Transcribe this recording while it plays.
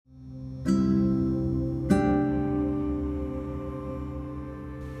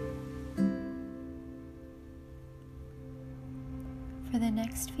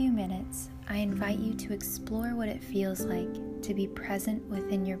next few minutes, I invite you to explore what it feels like to be present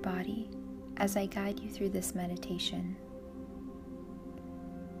within your body as I guide you through this meditation.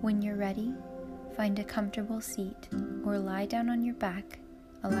 When you're ready, find a comfortable seat or lie down on your back,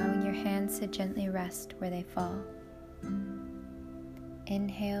 allowing your hands to gently rest where they fall.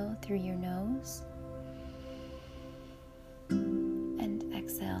 Inhale through your nose and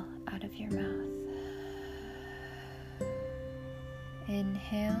exhale out of your mouth.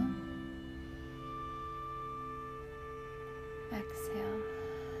 Inhale, exhale.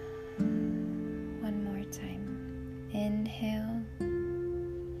 One more time. Inhale,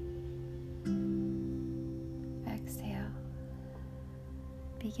 exhale.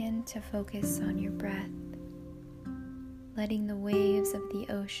 Begin to focus on your breath, letting the waves of the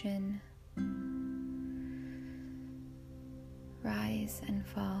ocean rise and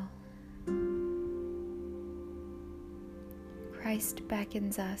fall. Christ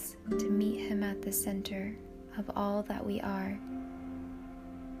beckons us to meet Him at the center of all that we are.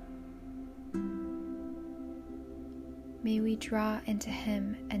 May we draw into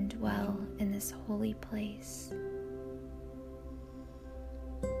Him and dwell in this holy place.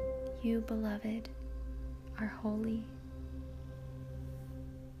 You, beloved, are holy.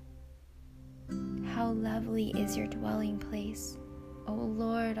 How lovely is your dwelling place, O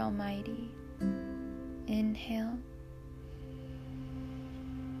Lord Almighty. Inhale.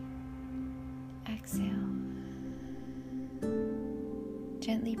 Exhale.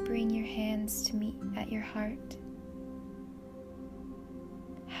 Gently bring your hands to meet at your heart.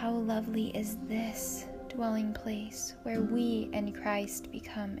 How lovely is this dwelling place where we and Christ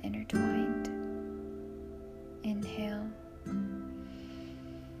become intertwined. Inhale.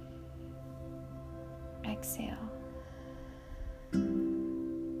 Exhale.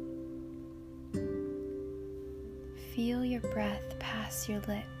 Feel your breath pass your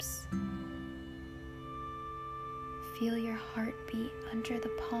lips. Feel your heartbeat under the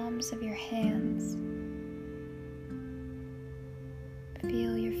palms of your hands.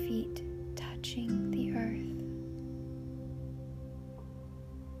 Feel your feet touching the earth.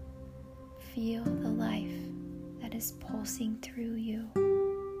 Feel the life that is pulsing through you.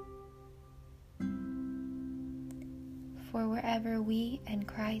 For wherever we and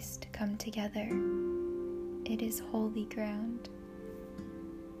Christ come together, it is holy ground.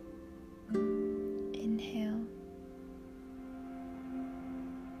 Inhale.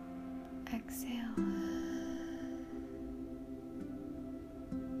 Exhale.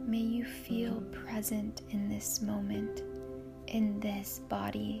 May you feel present in this moment, in this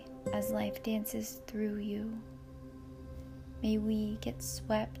body, as life dances through you. May we get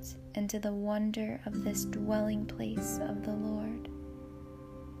swept into the wonder of this dwelling place of the Lord.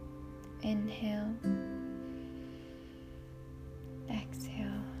 Inhale.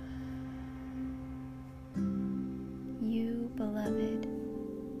 Exhale. You, beloved,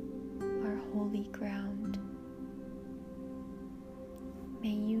 are holy ground. May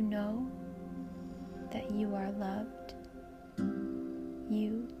you know that you are loved,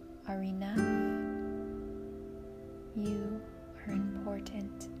 you are enough, you are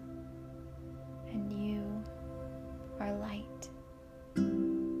important, and you are light.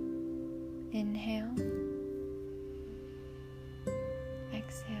 Inhale.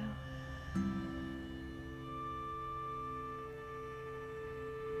 Exhale.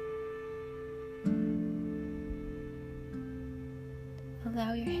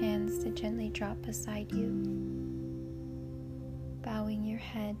 Allow your hands to gently drop beside you, bowing your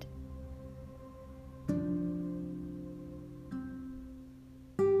head.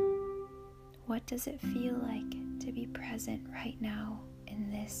 What does it feel like to be present right now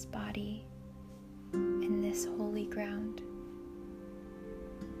in this body, in this holy ground?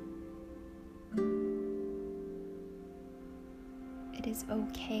 It is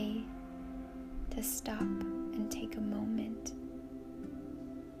okay to stop and take a moment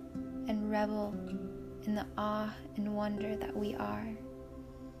and revel in the awe and wonder that we are.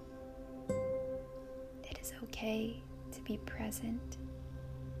 It is okay to be present,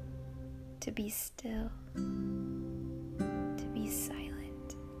 to be still, to be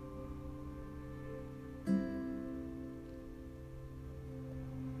silent.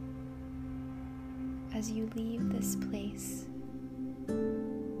 As you leave this place,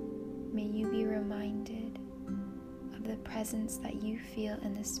 may you be reminded of the presence that you feel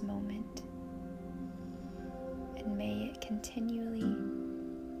in this moment, and may it continually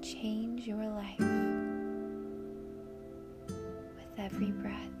change your life with every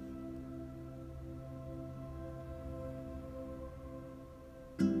breath.